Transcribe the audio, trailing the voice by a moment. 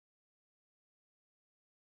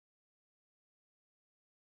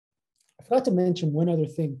forgot to mention one other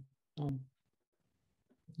thing. I'm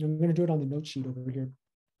going to do it on the note sheet over here.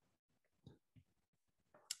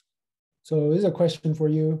 So this is a question for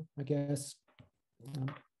you, I guess.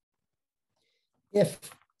 If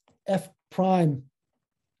f prime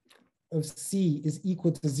of C is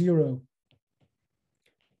equal to 0,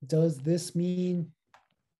 does this mean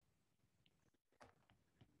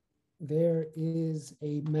there is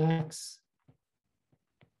a max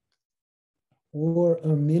or a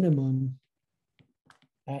minimum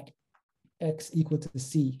at x equal to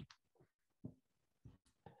C?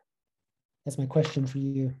 That's my question for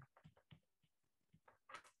you.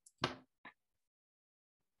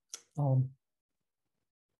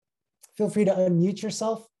 Feel free to unmute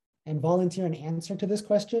yourself and volunteer an answer to this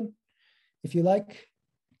question if you like.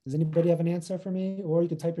 Does anybody have an answer for me? Or you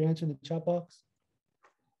can type your answer in the chat box.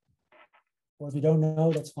 Or if you don't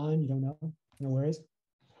know, that's fine. You don't know, no worries.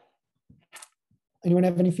 Anyone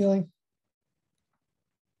have any feeling?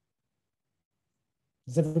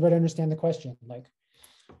 Does everybody understand the question? Like,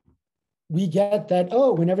 we get that,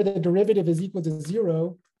 oh, whenever the derivative is equal to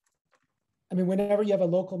 0, I mean, whenever you have a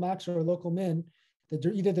local max or a local min,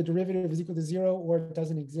 either the derivative is equal to 0 or it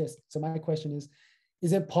doesn't exist. So my question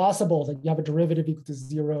is it possible that you have a derivative equal to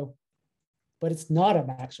 0, but it's not a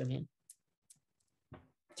max or min?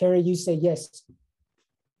 Terry, you say yes.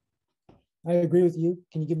 I agree with you.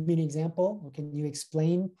 Can you give me an example, or can you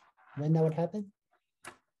explain when that would happen?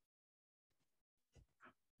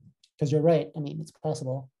 Because you're right. I mean, it's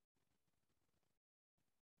possible.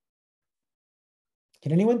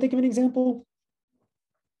 Can anyone think of an example?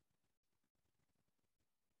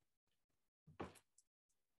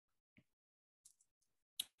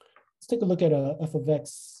 Let's take a look at f of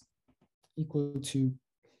x equal to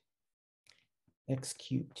x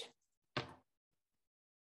cubed.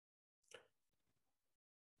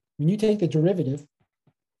 When you take the derivative,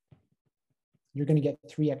 you're going to get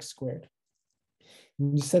 3x squared.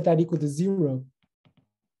 When you set that equal to 0,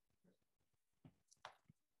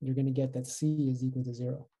 you're going to get that c is equal to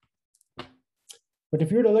 0. But if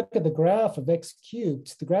you were to look at the graph of x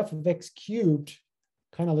cubed, the graph of x cubed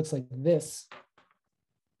kind of looks like this.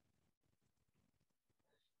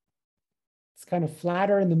 It's kind of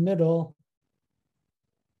flatter in the middle,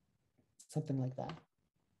 something like that.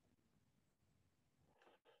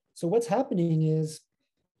 So what's happening is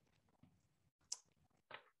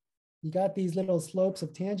you got these little slopes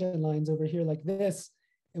of tangent lines over here like this.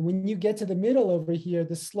 And when you get to the middle over here,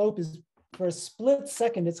 the slope is, for a split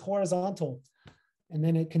second, it's horizontal. And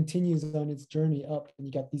then it continues on its journey up, and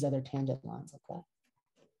you get these other tangent lines like that.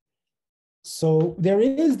 So there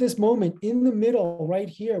is this moment in the middle right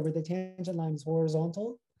here where the tangent line is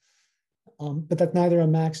horizontal, but that's neither a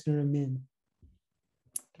max nor a min.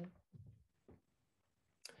 Okay.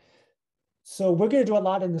 So we're going to do a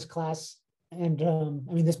lot in this class, and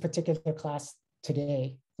I mean this particular class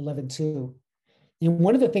today, 11.2. And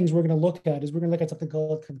one of the things we're going to look at is we're going to look at something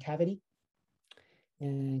called concavity.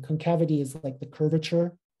 And concavity is like the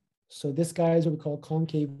curvature. So this guy is what we call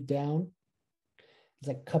concave down. It's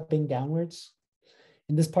like cupping downwards.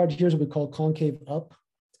 And this part here is what we call concave up.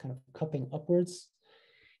 It's kind of cupping upwards.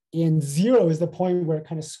 And 0 is the point where it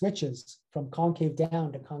kind of switches from concave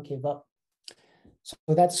down to concave up. So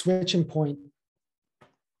that switching point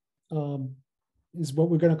is what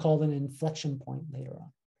we're going to call an inflection point later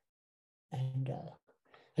on. And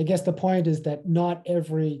I guess the point is that not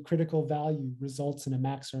every critical value results in a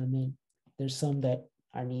max or a min. There's some that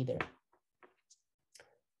are neither.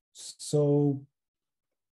 So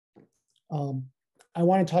I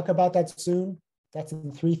want to talk about that soon. That's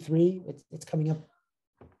in 3.3. It's coming up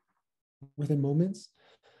within moments.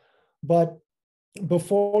 But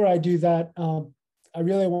before I do that, I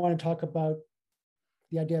really want to talk about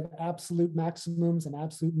the idea of absolute maximums and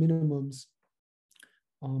absolute minimums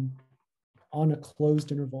on a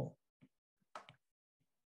closed interval.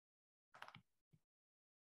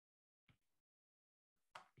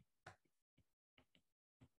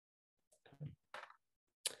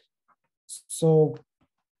 So,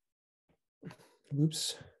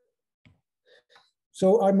 oops.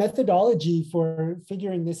 So our methodology for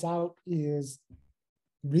figuring this out is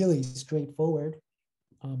really straightforward.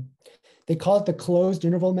 They call it the closed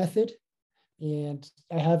interval method, and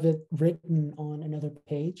I have it written on another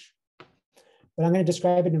page. But I'm going to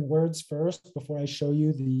describe it in words first before I show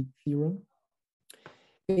you the theorem.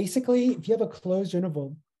 Basically, if you have a closed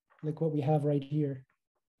interval, like what we have right here,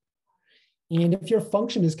 and if your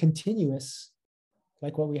function is continuous,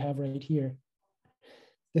 like what we have right here,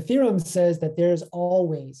 the theorem says that there's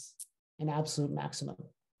always an absolute maximum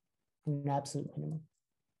and an absolute minimum.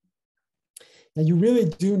 Now, you really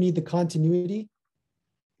do need the continuity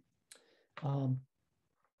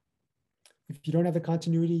If you don't have the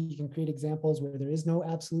continuity, you can create examples where there is no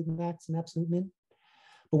absolute max and absolute min.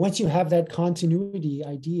 But once you have that continuity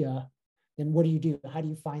idea, then what do? How do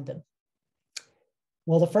you find them?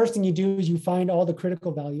 Well, the first thing you do is you find all the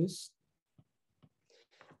critical values.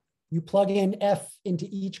 You plug in f into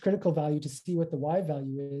each critical value to see what the y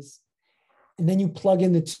value is. And then you plug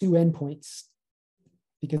in the two endpoints,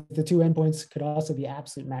 because the two endpoints could also be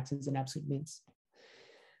absolute maxes and absolute mins.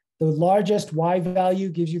 The largest y value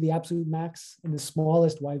gives you the absolute max, and the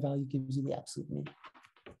smallest y value gives you the absolute min.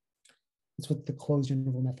 That's what the closed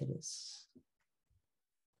interval method is.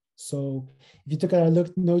 So if you took our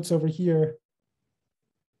notes over here,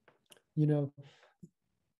 you know,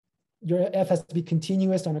 your f has to be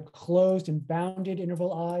continuous on a closed and bounded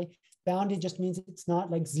interval I. Bounded just means it's not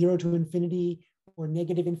like 0 to infinity or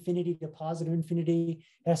negative infinity to positive infinity.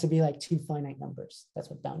 It has to be like two finite numbers. That's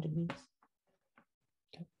what bounded means.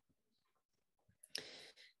 Okay.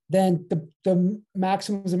 Then the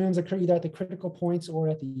maximums and minimums occur either at the critical points or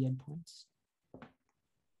at the endpoints.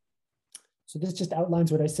 So this just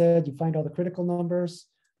outlines what I said. You find all the critical numbers.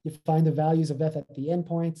 You find the values of f at the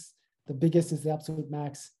endpoints. The biggest is the absolute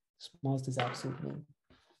max. Smallest is absolute min.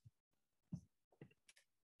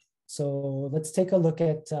 So let's take a look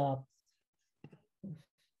at an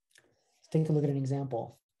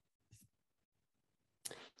example.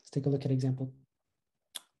 Let's take a look at example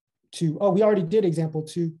 2. Oh, we already did example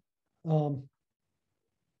 2. I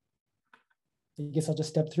guess I'll just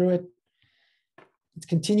step through it. It's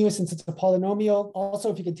continuous since it's a polynomial. Also,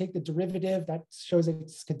 if you can take the derivative, that shows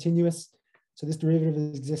it's continuous. So this derivative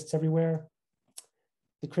exists everywhere.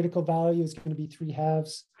 The critical value is going to be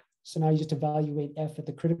 3/2. So now you just evaluate f at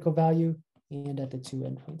the critical value and at the two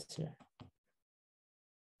endpoints here.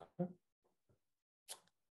 Okay.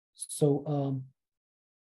 So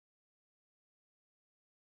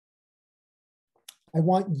I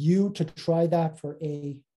want you to try that for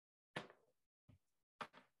A.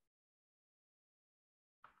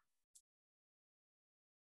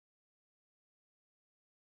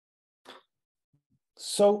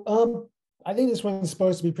 So I think this one's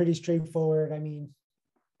supposed to be pretty straightforward. I mean,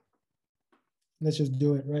 let's just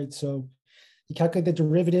do it, right? So you calculate the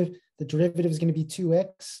derivative. The derivative is going to be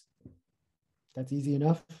 2x. That's easy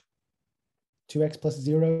enough. 2x plus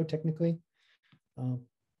 0, technically.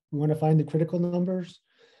 We want to find the critical numbers.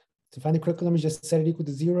 To find the critical numbers, just set it equal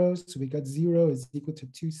to 0. So we got 0 is equal to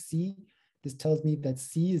 2c. This tells me that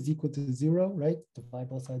c is equal to 0, right? Divide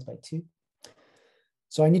both sides by 2.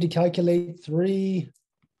 So I need to calculate 3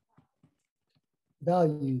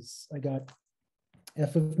 values. I got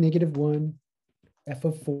f of -1, f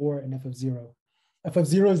of 4, and f of 0. F of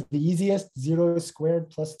 0 is the easiest. 0 squared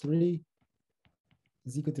plus 3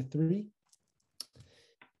 is equal to 3.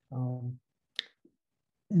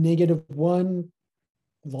 -1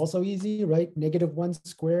 is also easy, right? -1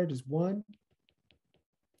 squared is 1.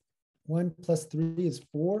 1 plus 3 is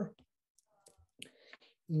 4.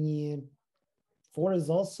 And 4 is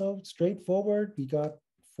also straightforward. We got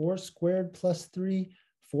 4 squared plus 3.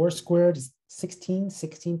 4 squared is 16.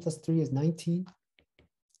 16 plus 3 is 19.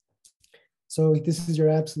 So this is your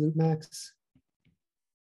absolute max.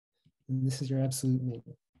 And this is your absolute min.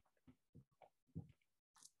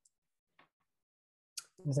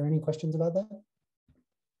 Is there any questions about that?